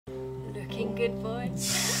good boy.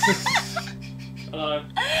 Hello.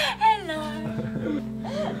 Hello.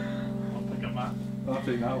 I'll pick up that. I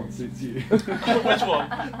think that one suits you. Which one?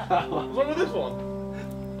 What's wrong with this one?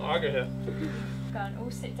 Oh, I'll go here. Go and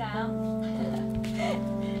all sit down.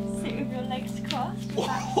 Sit with your legs crossed,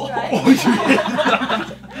 back Oh, straight.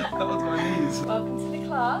 that was my knees. Welcome to the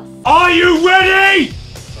class. Are you ready?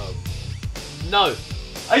 No.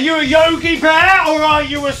 Are you a Yogi Bear or are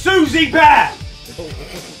you a Susie Bear?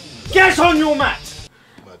 Get on your mat.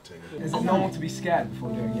 Is it normal to be scared before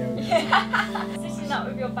doing yoga? Sitting up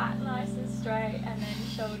with your back nice and straight and then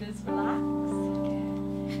shoulders relaxed.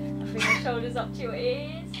 And bring your shoulders up to your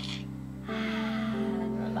ears.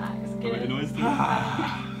 And relax. Good.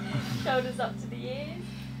 Shoulders up to the ears.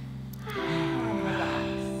 And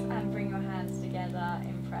relax. And bring your hands together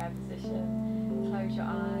in prayer position. Close your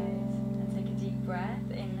eyes and take a deep breath.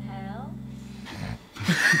 Inhale.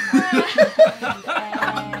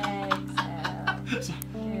 Exhale.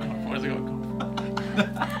 Where's it going?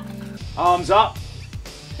 Arms up.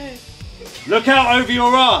 Look out over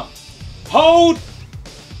your arm. Hold.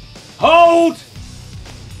 Hold.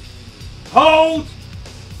 Hold.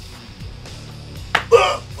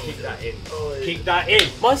 Keep that in. Keep that in.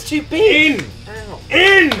 Mine's too big. In. Ow.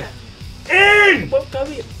 In. In. Well, go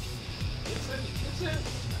in.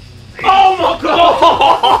 Oh my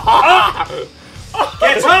God.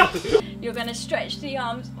 Get up. You're going to stretch the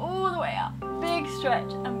arms all the way up. Big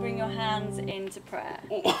stretch and bring your hands into prayer.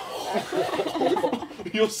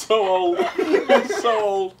 You're so old. You're so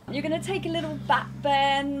old. You're going to take a little back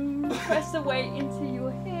bend, press the weight into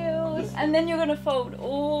your heels, and then you're going to fold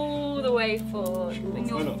all the way forward. Bring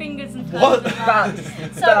your fingers and toes What? around.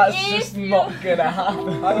 That's if just you- not gonna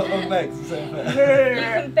happen. I got long legs, so You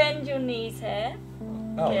can bend your knees here.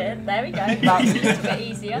 Oh. Good, there we go. That's- That's a little bit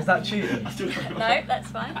easier. Is that cheating? No, that's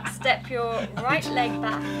fine. Step your right leg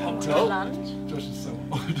back into a lunge. Josh is so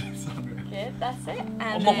old. Good, that's it. And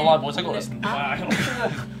I'm not gonna lie, boys. I got this. look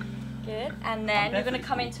up. Good, and then you're going to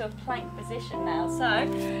come into a plank position now. So,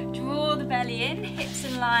 draw the belly in, hips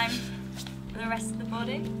in line with the rest of the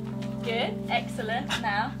body. Good, excellent.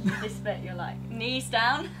 Now, this bit you're like, knees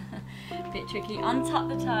down, a bit tricky. Untuck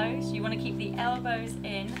the toes. You want to keep the elbows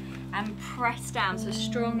in and press down, so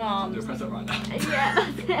strong arms. Do press it right now. Yeah,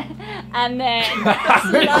 that's it. And then,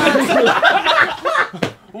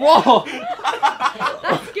 Whoa!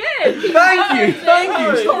 that's good. Thank you, thank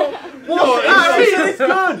you. Stop. What? It's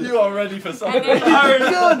good. You are ready for something.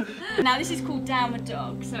 Good. Now this is called downward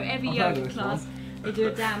dog. So every I've heard yoga of this class, they do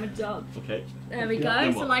a downward dog. Okay. There we Yeah, go.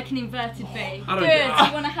 then So what? like an inverted V. I Good. don't So get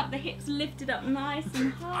you want to have the hips lifted up nice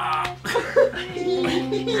and high.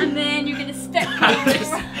 And then you're going to step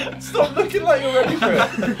your Stop looking like you're ready for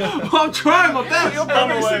it. I'm trying my best. You're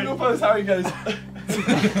every single pose. Harry goes.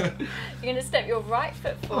 You're going to step your right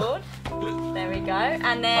foot forward. There we go.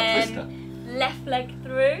 And then left leg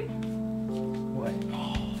through. What?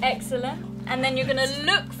 Excellent. And then you're going to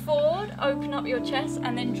look forward, open up your chest,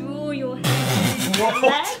 and then draw your hands into your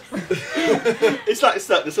legs. It's like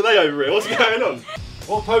this. Are they over here? What's going on?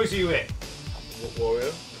 What pose are you in? What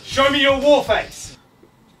warrior? Show me your war face.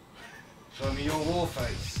 Show me your war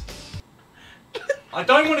face. I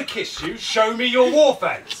don't want to kiss you. Show me your war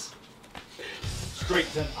face.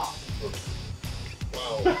 Straighten up.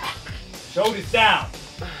 Wow. Shoulders down.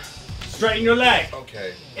 Straighten your leg.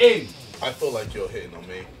 Okay. In. I feel like you're hitting on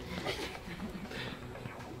me.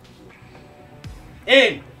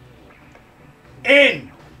 In.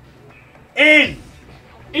 In. In.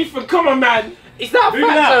 Ethan, come on, man. It's not a Move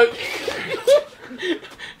fat it joke.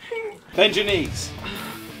 Bend your knees.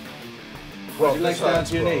 Well, Legs down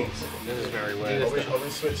to your knees. This is very Are weird. we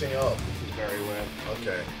switching it up? This is very weird.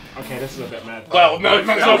 Okay. Okay, this is a bit mad. Well, no, it's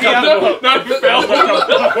not Oh, yeah. comfortable. No,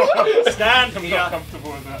 Phil. Stand I'm here. not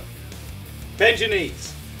comfortable with that. Bend your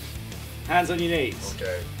knees. Hands on your knees.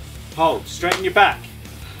 Okay. Hold. Straighten your back.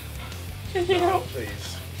 No,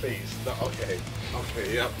 please. Please. No, okay.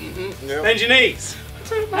 Okay, yep. Yep. Bend your knees.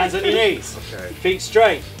 Hands on your knees. Okay. Feet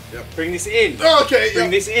straight. Yep. Bring this in. Okay,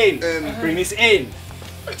 Bring yep. this in. And- Bring this in.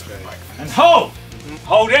 Okay. And hold.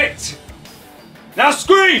 Hold it. Now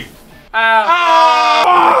scream. Ow.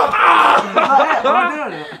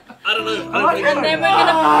 I don't know. And then we're going to bring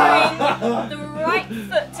the right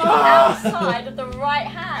foot to the outside of the right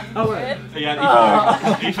hand. Good.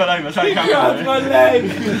 Yeah, he fell over. So he can't My leg.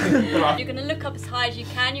 You're going to look up as high as you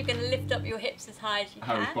can. You're going to lift up your hips as high as you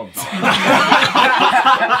can.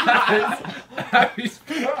 Harry's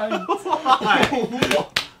crying.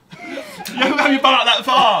 You haven't had your butt out that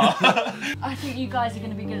far. I think you guys are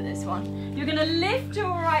going to be good at this one. You're going to lift your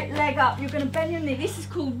right leg up. You're going to bend your knee. This is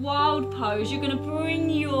called wild pose. You're going to bring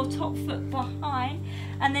your top foot behind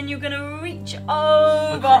and then you're going to reach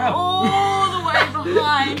over all the way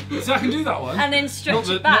behind. So I can do that one? And then stretch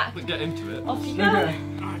it back. Not get into it. Off you go. Okay.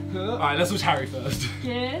 Alright, let's watch Harry first.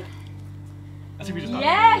 Good. I think we just done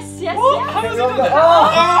Yes, yes, What? yes. How has he done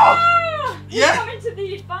that? You're coming to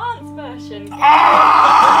the advanced version.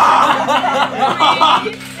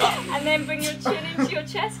 And then bring your chin into your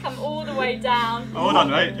chest, come all the way down. Oh, well done,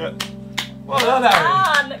 mate. Yeah. Well done,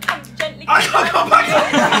 Harry. And come gently. I can't come back.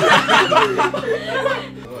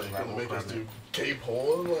 Make us do gay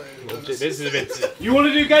porn. This is a bit. You want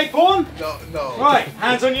to do gay porn? No. Right,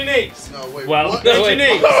 hands on your knees. No, wait. Well, what? Bend your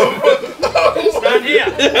knees. Stand here.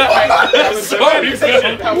 Sorry,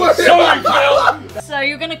 So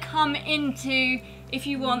you're going to come into, if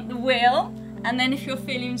you want, the wheel, and then if you're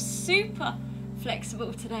feeling super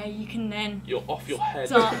flexible today, you can then You're off your head.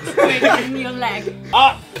 start swinging your leg.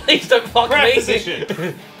 Up. Please don't fuck Prep me.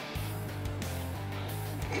 position.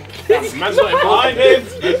 Man's not behind him.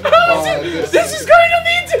 This is going on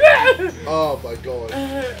the internet. Oh my god.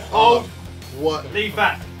 Hold. What? Lean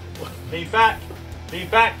back. Lean back. Lean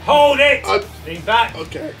back. Hold it. Lean back.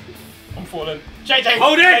 Okay. I'm falling. JJ,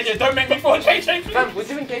 Hold it. JJ, don't make me fall. JJ, please. We're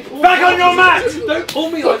doing gay porn. Back on your mat. Don't pull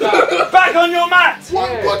me like that. Back on your mat.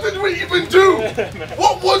 What did we even do?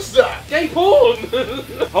 What was that? Gay porn.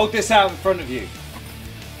 Hold this out in front of you.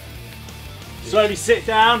 Slowly sit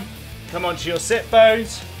down. Come onto your sit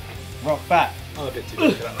bones. Rock back. I'm a bit too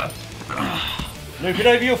big for that. Loop it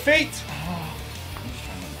over your feet.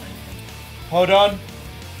 Hold on.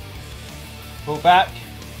 Pull back.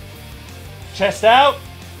 Chest out.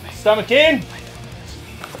 Stomach in.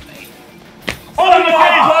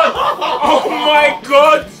 Oh my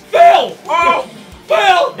god! Phil! Oh!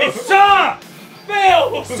 Phil! It's Sir!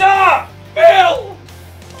 Phil! Sir! Phil!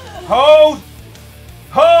 Hold!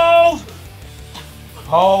 Hold!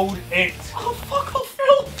 Hold it! Oh, fuck off,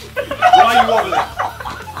 Phil. Why are you wobbling?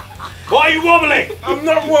 Why are you wobbling? I'm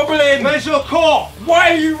not wobbling. Where's your core?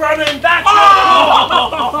 Why are you running? That's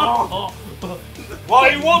Why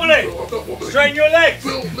are you wobbling? Straighten your legs.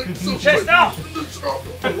 Chest up.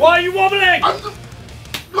 Why are you wobbling?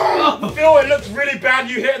 Phil, it looks really bad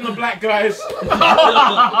you hitting the black guys.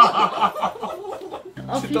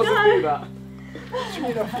 Off you Doesn't go. do that.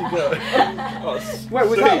 Wait,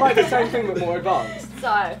 was that like the same thing but more advanced?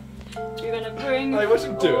 So, you're going to bring Hey, watch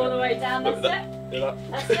him do all it. the way down. That's it.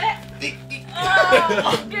 That's it.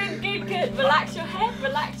 Oh, good, good, good. Relax your head.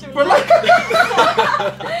 Relax your relax.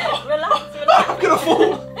 Relax. I'm gonna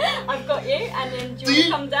fall. I've got you. And then do you want to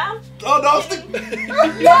come down? Oh no, it's the...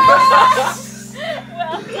 Yes!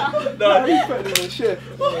 Well done. No, he's putting in a shift.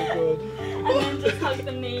 Oh my god. And then just hug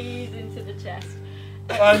the knees into the chest.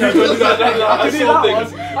 I can do that one.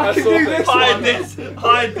 I can do this one. Hide this.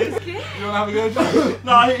 Hide this. Good. You want to have a go, Josh?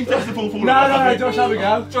 No, he does the full fall. No, Josh, have a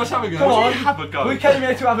go. Josh, have a go. Come on. Have a go. We came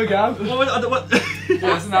here to have a go. What?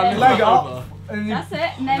 Yes, now it. leg up. And you... That's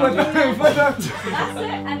it. And then Put bring down, put down. that's it.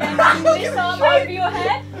 And then bring this arm over your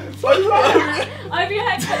head. Over your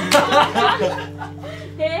head. Put the arm down.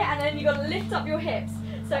 Here, and then you got to lift up your hips.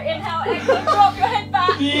 So inhale, exhale, drop your head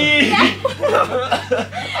back.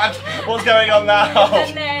 What's going on now?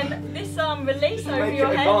 And then this arm release over Make it your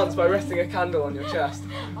head. advanced by resting a candle on your chest.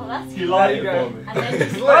 Oh, that's You good. light There you it go. for me. And then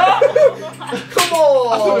just Come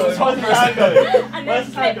and then Where's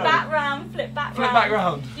flip Tango? back round, flip back Flip round. back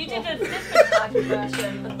round. You did a different type of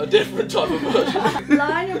version. A different type of version.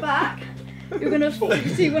 Lie on your back. You're gonna so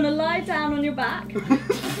you're gonna lie down on your back. Flip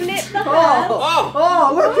the hands.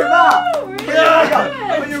 Oh, look at that! Oh, really Put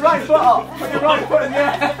good. your right foot up. Put your right foot in the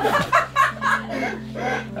air.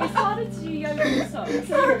 It's harder to do yoga with socks.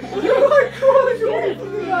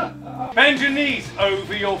 Bend your knees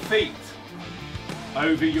over your feet.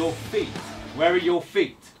 Over your feet. Where are your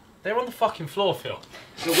feet? They're on the fucking floor, Phil.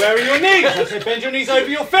 So where are your knees? I said bend your knees over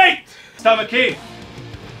your feet. Stomach in.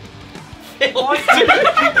 Stomach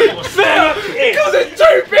in. Because it's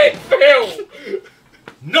too big, Phil!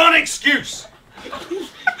 Non-excuse.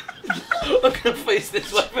 I'm gonna face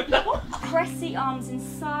this way for now. Press the arms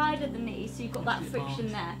inside of the knees so you've got that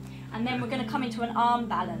friction there. And then we're going to come into an arm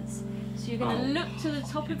balance. So you're going to look to the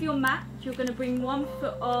top of your mat. You're going to bring one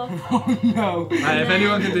foot off. Oh no. Hey, if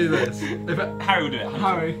anyone can do this. Harry will do it.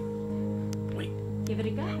 Harry. Give it a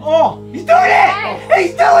go. Oh, he's doing it! Yes.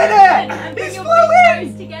 He's doing it! And bring He's your floating! big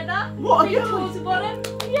toes together. What a Bring guy. towards the bottom.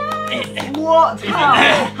 Yes. What?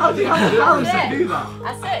 How? How do you have the balance to do that?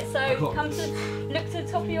 That's it. So come to look to the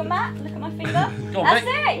top of your mat. Look at my finger. Go on, That's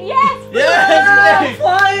mate. it. Yes. I'm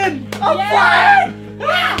flying! I'm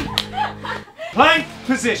flying! Plank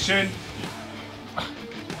position.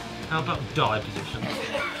 How about die position?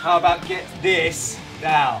 How about get this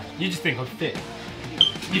down? You just think I'm fit.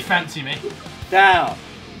 You fancy me? Down.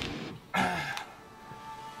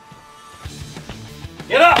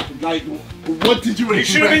 Like, what did you You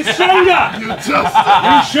should have been stronger! You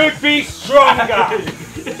just... You should be stronger!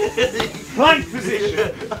 Plank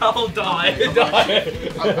position! I'll die.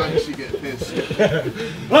 I'm actually getting pissed.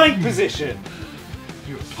 Plank position!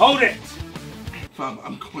 Hold it! Fam,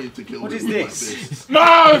 I'm going to kill What him is with this?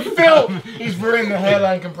 No, Phil! He's ruined the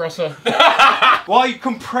hairline compressor. Why are you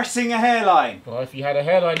compressing a hairline? Well, if you had a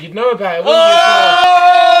hairline, you'd know about it, Oh!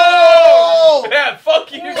 wouldn't Yeah,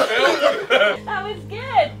 fuck you, Phil. That was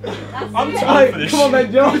good. That's I'm it. too old for this. Come on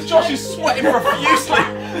then, Josh. Josh is sweating profusely.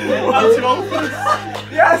 I'm too old for this.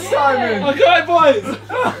 Yes, Simon! I got it, boys.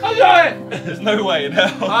 I got it. There's no way in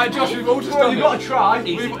hell. Alright, Josh, we've all just done it. You've got to try.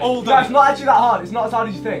 We've all No, done it's not actually that hard. It's not as hard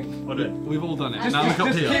as you think. We've all done it. Just- Now look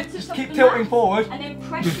up here. Just keep tilting forward. And then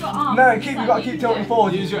press your arms. No, just you've like got to you keep tilting did.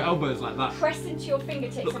 forward. Use your elbows like that. Press into your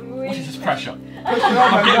fingertips and really What is this pressure? Push your I'm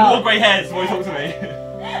elbows getting more out. grey hairs before you talk to me.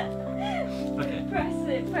 Okay. Press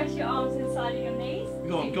it. Press your arms inside of your knees.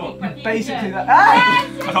 Go on, go on. Big breath in. Basically Good. that.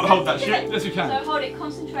 Hey! I can't hold that shit. Yes, you can. So hold it.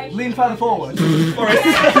 Concentration. Lean further forward. Get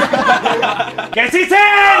it in!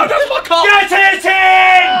 That's my cock. Get it in!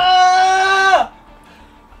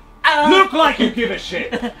 Look like you give a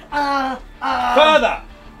shit! Further!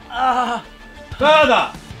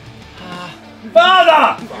 Further!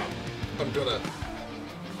 Further! I'm gonna...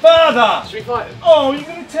 Further! Should we fight him? Oh, you're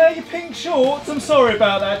gonna tear your pink shorts? I'm sorry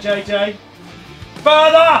about that, JJ.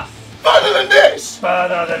 Further! Further than this!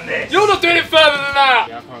 Further than this! You're not doing it further than that.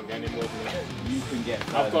 Yeah, I can't get any more than that. You can get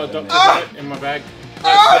I've got a further than doctor's note in my bag.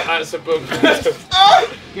 That's a book. this.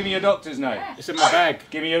 Give me your doctor's note. It's in my bag.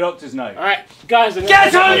 Give me your doctor's note. Alright, guys.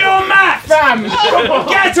 Get on your mat! Fam!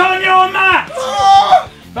 Get on your mat!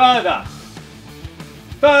 Further!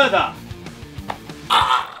 Further!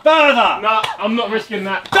 Further! No, I'm not risking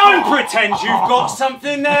that. Don't pretend you've got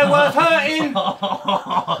something there worth hurting!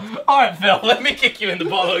 Alright, Phil, let me kick you in the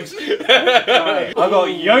bollocks. I've got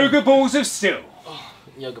yoga balls of steel.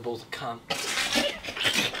 Yoga balls are cunt.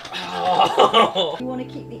 You want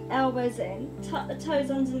to keep the elbows in, tuck the toes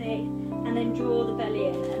underneath, and then draw the belly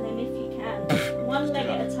in. And then if you can, one leg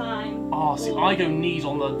at a time. Oh, see, I go knees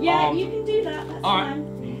on the Yeah, arms. you can do that. That's Alright.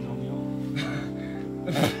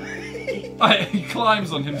 fine. He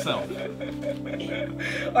climbs on himself.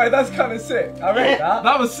 Alright, that's kind of sick. I rate that.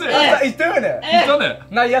 That was sick. He's doing it. He's done it.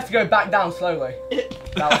 Now you have to go back down slowly.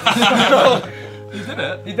 That He did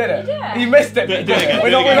it. He did it. did it. He missed it. Do it again, We're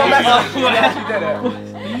do it not again. messing up. He actually did it.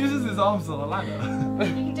 He uses his arms on a ladder. You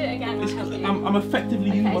can do it again. I'll help you. I'm effectively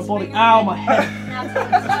using Okay, my so body. bring your Ow, head. my head. Now tuck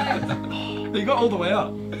the toes. He got all the way up.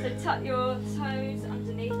 So tuck your toes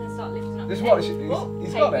underneath and start lifting up. This the what? hips. He's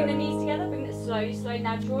Okay, got bring the it. knees together, bring it slowly, slowly.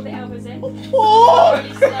 Now draw the elbows in. Oh!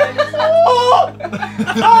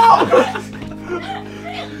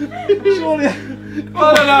 Surely.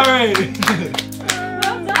 Well done, Harry. Well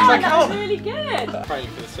done, that was really good. Praying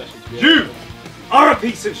for the session to be You are a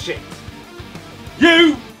piece of shit.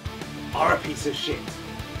 You are a piece of shit.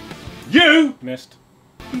 You Missed.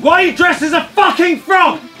 Why are you dressed as a fucking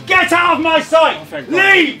frog? Get out of my sight! thank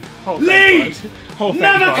God. Leave! Leave!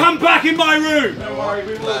 Never come back in my room! Don't worry,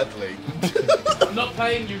 we will. Gladly. I'm not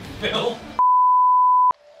paying you, Phil.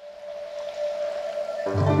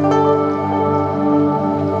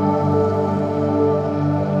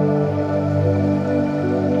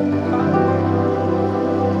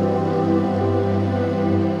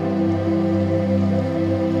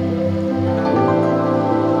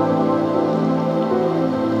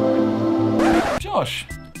 Josh,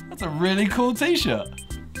 that's a really cool t-shirt.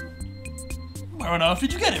 Where on earth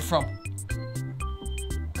did you get it from?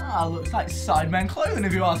 Ah, looks like Sidemen clothing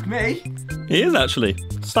if you ask me. It is actually.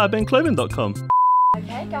 Sidemenclothing.com.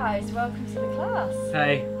 Okay, guys, welcome to the class.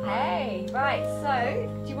 Hey. Hey, right,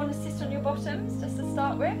 so do you want to sit on your bottoms just to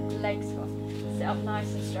start with? Legs crossed. Sit up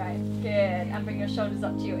nice and straight. Good. And bring your shoulders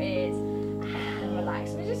up to your ears. And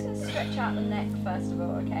relax. We're just going to stretch out the neck first of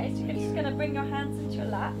all, okay? So you're just going to bring your hands into your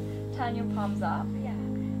lap, turn your palms up, yeah.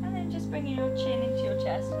 And then just bringing your chin into your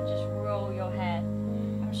chest and just roll your head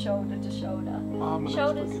from shoulder to shoulder.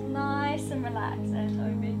 Shoulders nice and relaxed. And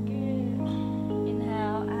over good.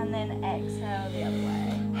 Inhale and then exhale the other way.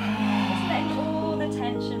 Just letting all the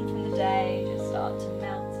tension from the day just start to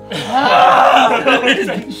melt. Spent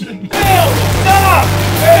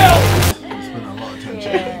a lot of tension.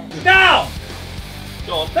 Yeah. Now!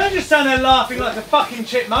 Don't just stand there laughing like a fucking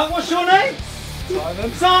chipmunk. What's your name?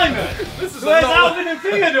 Simon. Simon! This is Where's a lot. Alvin and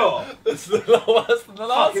Theodore? This is a lot worse than the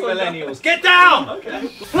last Fucking one. millennials. Get down! Okay.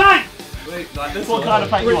 Plank! Wait, like this What one. kind of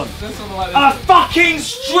plank you want? This one like A this. fucking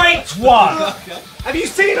straight one! Okay. Have you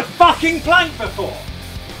seen a fucking plank before?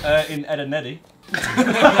 In Ed and Neddy.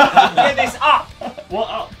 Get this up. What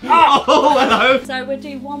up? Up. Oh, hello. So we'll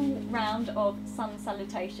do one round of sun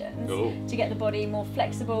salutations to get the body more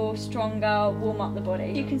flexible, stronger, warm up the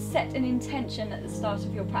body. You can set an intention at the start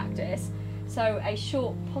of your practice. So a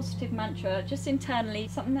short positive mantra, just internally,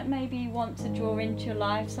 something that maybe you want to draw into your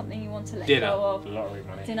life, something you want to let Dinner. go of. Lottery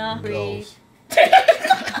money. Dinner, breathe.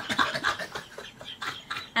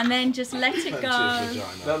 And then just let it go.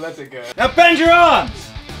 No, let it go. Now bend your arms.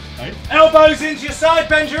 Right. Elbows into your side,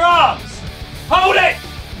 bend your arms. Hold it.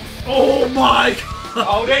 Oh my god.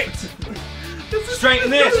 Hold it. Straighten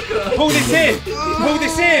this. Pull this in. Pull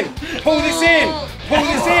this in. Pull this in. Pull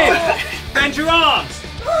this in. Bend your arms.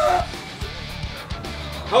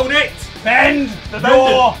 Hold it. Bend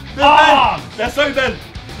your arms. They're so bent.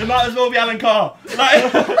 They might as well be Alan Carr. Like,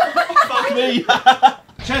 fuck me.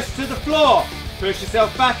 Chest to the floor. Push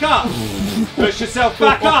yourself back up. Push yourself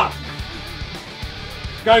back up.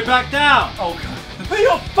 Go back down. Oh god. Put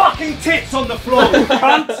your fucking tits on the floor, you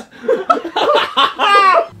cunt.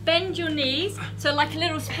 Bend your knees, so like a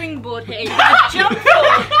little springboard here. You gotta jump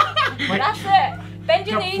forward. That's it. Bend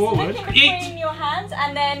your knees, look in between your hands,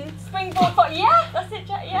 and then springboard forward. Yeah, that's it,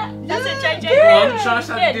 yeah. That's it, JJ. Go on, show us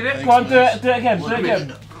how you did it. Go on, do it again. Do it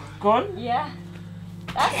again. Go on. Yeah.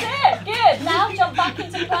 That's it, good. Now jump back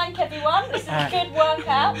into plank, everyone. This is a good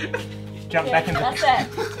workout. Jump Good, back into. that's it.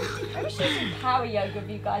 Maybe we should do power yoga with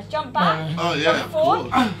you guys. Jump back. Oh yeah, Jump of forward.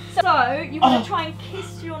 course. So you want to try and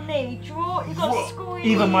kiss your knee. Draw. You've got to squeeze.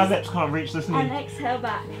 Even my lips can't reach this And knee. exhale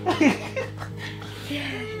back.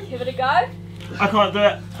 Give it a go. I can't do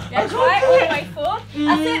it. Yeah, try it all the way forward.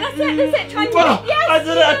 That's it. That's it. That's it. Try and Oh, kiss. Yes. I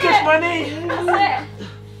did it. I kissed my knee. That's it.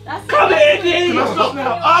 That's it. Come that's here, it. knee. Can I stop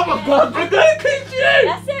now? Oh my god, I'm gonna kiss you.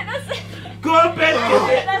 That's it. That's it. Go on, Ben.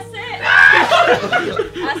 That's it.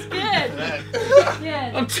 That's good.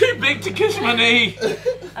 Good. I'm too big to kiss my knee.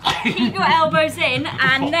 Keep your elbows in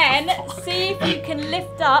and then see if you can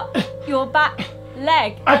lift up your back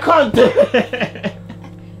leg. I can't do it.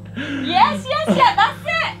 Yes, that's it.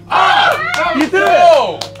 You do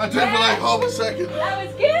it. I did for like half a second. That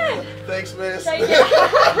was good. Thanks, miss. So you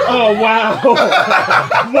Oh wow.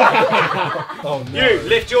 Oh no. You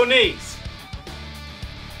lift your knees.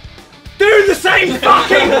 Do the same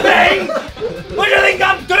fucking thing! What do you think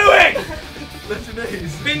I'm doing? Lift your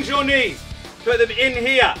knees. Bend your knees. Put them in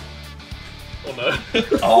here. Oh no.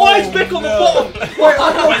 Why is Vic on the bottom? Wait,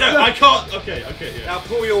 Wait, no, I can't. Okay, yeah. Now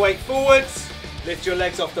pull your weight forwards. Lift your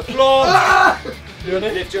legs off the floor.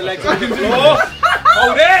 Lift your legs off the floor.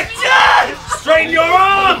 Hold it! Yes! Straighten your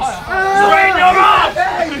arms! Straighten your arms!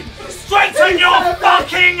 Straighten your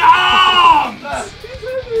fucking arms!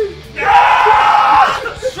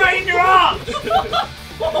 Yeah! Straighten your arms!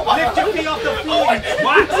 Lift your feet off the floor, you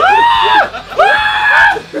twat!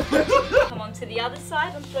 come on to the other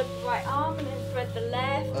side and thread the right arm and then thread the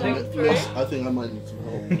left. Go Miss, through. I think I might need some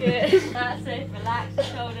help. Good. That's it. Relax your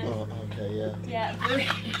shoulders. Oh, okay, yeah. Yeah, breathe.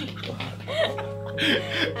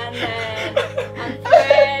 And then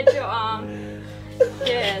thread your arm.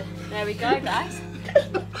 Good. There we go, guys.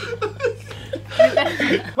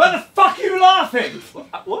 Why the fuck are you laughing?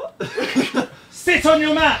 What? Sit on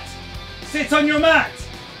your mat. Sit on your mat.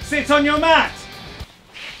 Sit on your mat.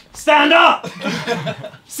 Stand up.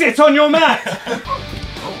 Sit on your mat.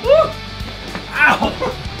 Ow.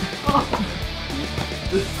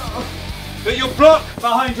 Put your block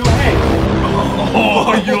behind your head.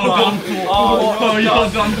 Oh, you're done for. Oh, you're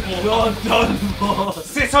done for. You're done for.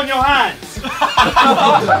 Sit on your hands.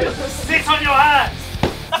 Sit on your hands.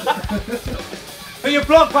 Put your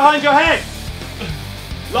block behind your head.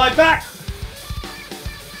 Lie back.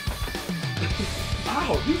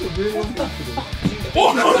 Ow, these are really uncomfortable.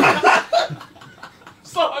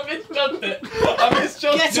 Stop, I misjudged it. I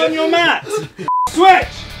misjudged Get it. on your mat.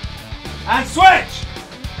 Switch. And switch.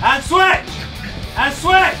 And switch. And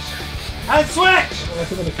switch. And switch.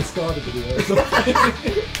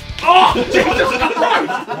 Oh, Jesus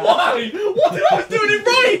Christ! Why? What did I was doing it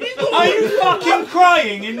right? Are you fucking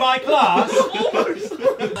crying in my class?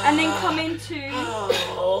 And then come into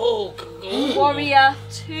Warrior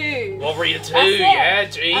 2. Warrior 2, That's it. yeah,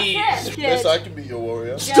 That's jeez. it. Yes, Good. I can be your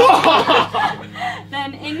warrior.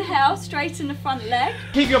 Then inhale, straighten the front leg.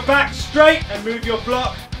 Keep your back straight and move your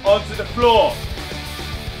block onto the floor.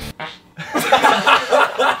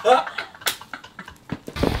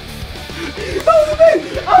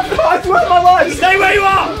 I swear my life! Stay where you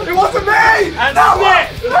are! It wasn't me! And snip!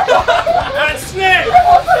 And snip!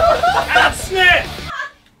 And snip!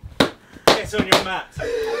 Get on your mat.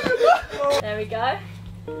 There we go.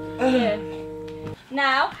 Good.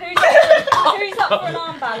 Now, who's up for an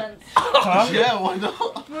arm balance? Yeah, why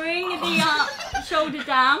not? Bring the shoulder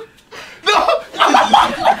down.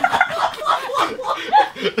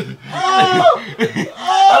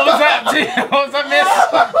 What was that? What was that,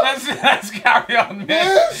 miss? Let's carry on,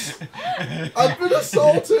 miss. I've been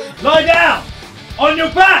assaulted. Lie down! On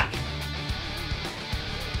your back!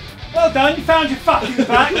 Well done, you found your fucking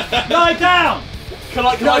back. Lie down! Can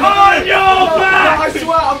I On your back! I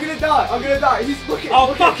swear, I'm gonna die. I'm gonna die. He's looking.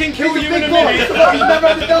 I'll fucking kill you in a Boy. minute. Look, he's never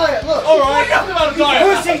had a diet. Look. Alright, about a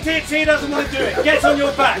diet? pussy tits, he doesn't want to do it. Get on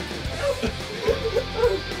your back.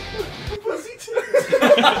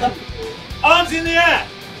 Arms in the air.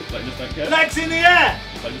 Like, just don't care. Legs in the air.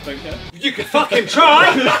 Like, just don't care. You can fucking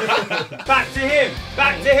try. Back to him.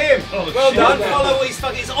 Back to him. Oh, Well shit. done. Follow what he's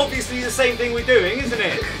fucking. It's obviously the same thing we're doing, isn't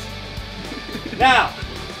it? Now.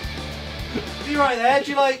 You right there?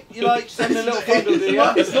 Do you like sending a little fondle, do you?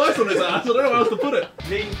 It's nice on his ass. I don't know where else to put it.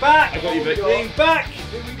 Lean back. I got you, Vic. Lean back.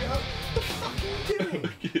 Here we go. What the fuck are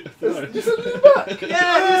you doing? Nice. You said lean back.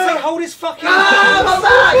 Yeah, you say hold his fucking My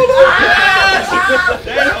back.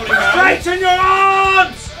 They're holding out. Straighten your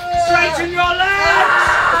arms! Straighten your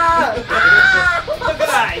legs! Look at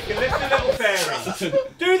that, you can lift a little fairy.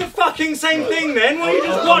 Do the fucking same thing then, what are you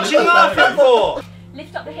just watching laughing for?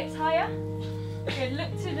 Lift up the hips higher. Good, look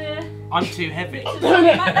to the... I'm too heavy. I'm doing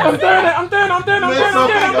it!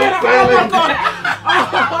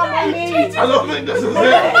 I don't think this is it.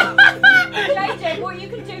 JJ, what you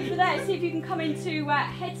can do for that is see if you can come into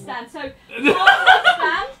headstand. So,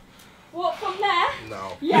 headstand, walk from there.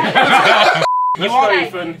 No. Yeah. Okay.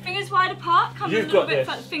 Okay, fingers wide apart, come You've a little got bit this.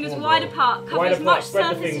 further, fingers wide apart, cover Wide as much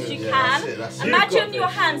apart, spread the surface as you fingers. Yeah, can. that's it. Imagine got your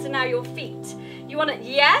this. hands are now your feet. You want it,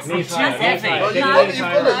 yes? Knees That's higher, it. knees higher.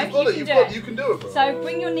 Oh, No, you've got it. You can do it, bro. So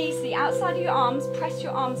bring your knees to the outside of your arms, press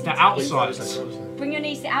your arms into outside. Bring your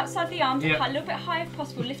knees to the outside of the arms, Yeah. a little bit higher if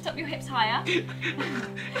possible, lift up your hips higher.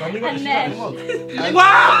 And And then...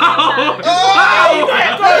 Wow!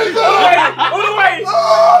 All the way!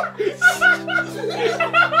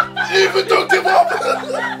 You even took him up.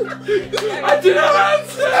 I didn't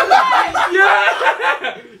answer!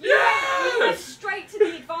 Yeah! Yeah! Straight to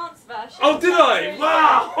the advanced version. Oh, did I?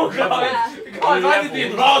 Wow! Oh, Yeah. guys, I did the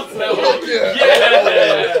advanced level.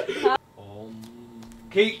 Yeah.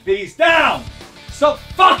 Keep these down! Stop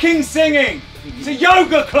fucking singing! It's a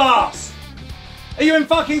yoga class! Are you in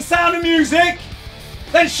fucking Sound of Music?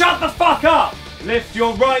 Then shut the fuck up! Lift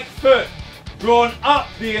your right foot, drawn up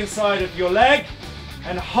the inside of your leg,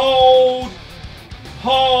 and hold,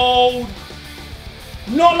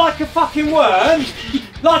 not like a fucking worm,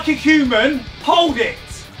 like a human, hold it!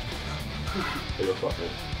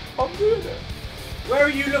 I'm doing it. Where are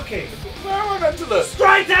you looking? Where am I meant to look?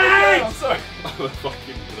 Straight ahead! I'm sorry. I'm a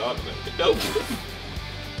fucking banana, mate. Help.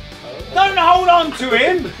 Don't hold on to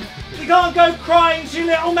him! You can't go crying to your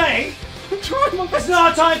little mate! It's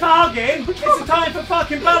not a time for hugging, it's a time for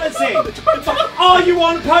fucking balancing! Are you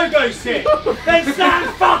on a pogo stick? Then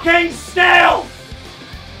stand fucking still!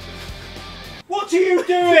 What are you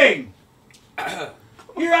doing?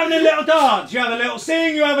 You're having a little dance, you have a little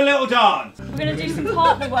sing, you have a little dance. We're going to do some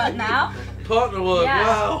partner work now. Partner work, Yeah.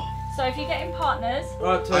 wow. So if you're getting partners,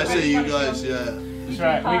 Right, I see you guys, yeah. you do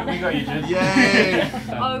partner. We got you, Jen. Yay.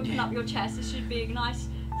 Open up your chest. This should be a nice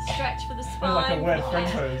stretch for the spine. Like a weird friend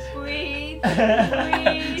pose. Breathe,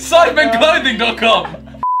 breathe. Sidemenclothing.com.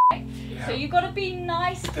 So you've got to be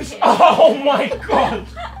nice to him. Oh my god!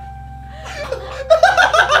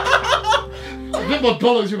 A bit more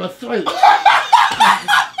dollars in my throat.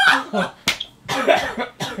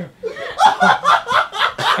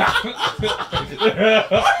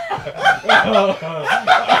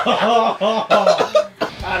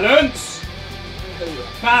 Balance!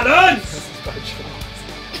 Balance!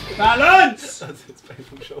 Balance!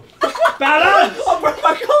 Balance!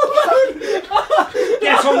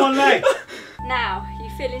 Get on one leg. Now, you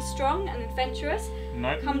feeling strong and adventurous?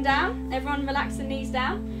 No. Come down. Everyone relax the knees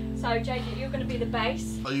down. So, JJ, you're going to be the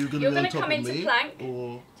base. Are you going You're to be going on to top come of into me? plank.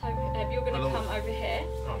 Or... So, you're going to come over here.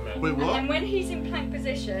 Wait, And what? then when he's in plank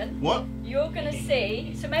position, What? you're going to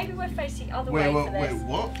see. So maybe we're facing the other Wait, way wait, for wait, this.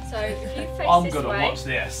 what? So if you face I'm this gonna way, watch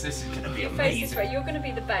this. This is gonna be you face this way, amazing. you're going to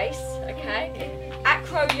be the base, okay?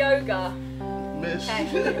 Acro yoga. Miss.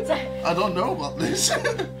 Okay. So, I don't know about this. do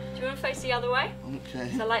you want to face the other way?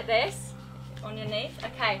 Okay. So like this, on your knees.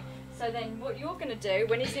 Okay. So then what you're going to do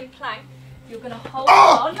when he's in plank, you're going to hold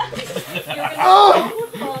on. You're going to hold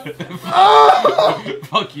on.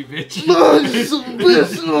 Fuck you, bitch.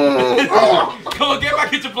 Come on, get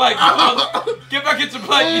back into plank. Come on. Get back into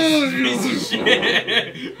plank, you piece of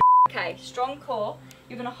shit. Okay, strong core.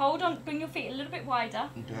 You're going to hold on, bring your feet a little bit wider.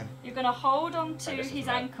 Okay. You're going to hold on to his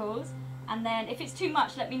ankles, and then if it's too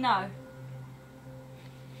much, let me know.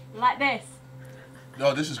 Like this.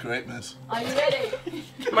 Oh, this is great, miss. Are you ready?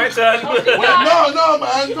 My turn. Wait, no,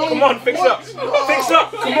 man. Don't. Come on, fix up. Oh. Fix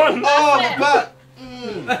up. Come on. Oh, my back.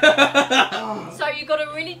 So you've got to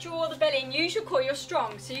really draw the belly and use your core. You're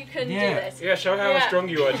strong, so you can do this. Yeah, show how strong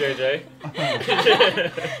you are, JJ.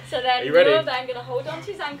 So then you ready? you're then going to hold on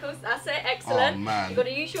to his ankles. That's it. Excellent. Oh, man. You've got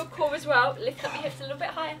to use your core as well. Lift up your hips a little bit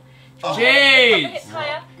higher. Jeez. Lift up your hips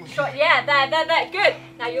higher. Strong. Yeah, there. Good.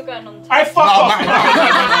 Now you're going on to I fuck off.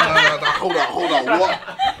 Hold on. What?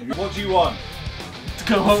 What do you want? To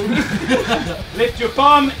go home. Lift your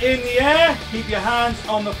bum in the air. Keep your hands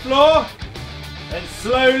on the floor. Then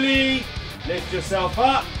slowly lift yourself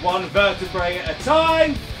up, one vertebrae at a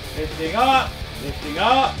time. Lifting up, lifting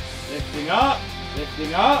up, lifting up,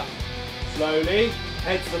 lifting up. Slowly,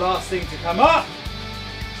 head's the last thing to come up.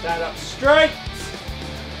 Stand up straight.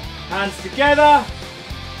 Hands together.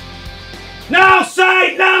 Now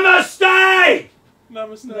say namaste!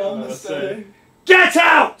 Namaste. Get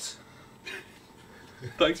out!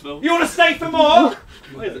 Thanks, Phil. You want to stay for more?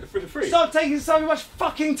 What is it? Free? Stop taking so much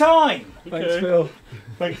fucking time. Thanks, Phil.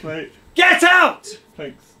 Thanks, mate. Get out!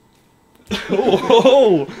 Thanks.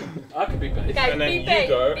 Oh! I could be base. Okay, And then be you base,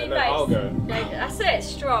 go, be and then I'll base. go. Okay, that's it,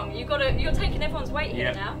 strong. You're taking everyone's weight here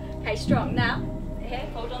Yeah. now. Okay, strong. Now, here,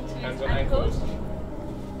 hold on to his Hands on ankles.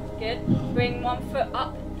 ankles. Good. Bring one foot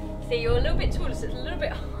up. See, you're a little bit taller, so it's a little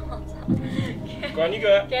bit harder. Go on, you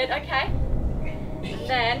go. Good, okay. And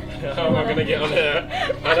then... How am I going to get on here?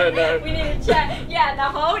 I don't know. We need to check. Yeah,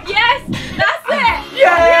 now hold. Yes! That's it!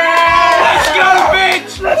 Yeah! Let's go,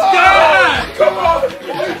 bitch! Let's go! Come on! You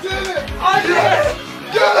did it! I did it!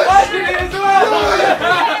 Yes! I did it as well!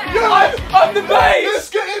 Yes! I'm the base! Let's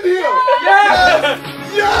get in here! Yes!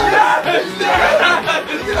 Yes!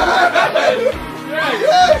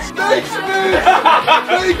 Yes! Thanks, miss!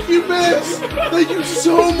 Thank you, miss! Thank you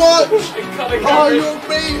so much! Oh, you're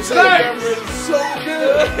amazing! Thanks. So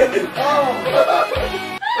good!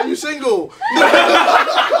 Oh. Are you single?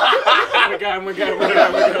 We're going. We're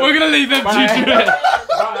gonna leave them two to it.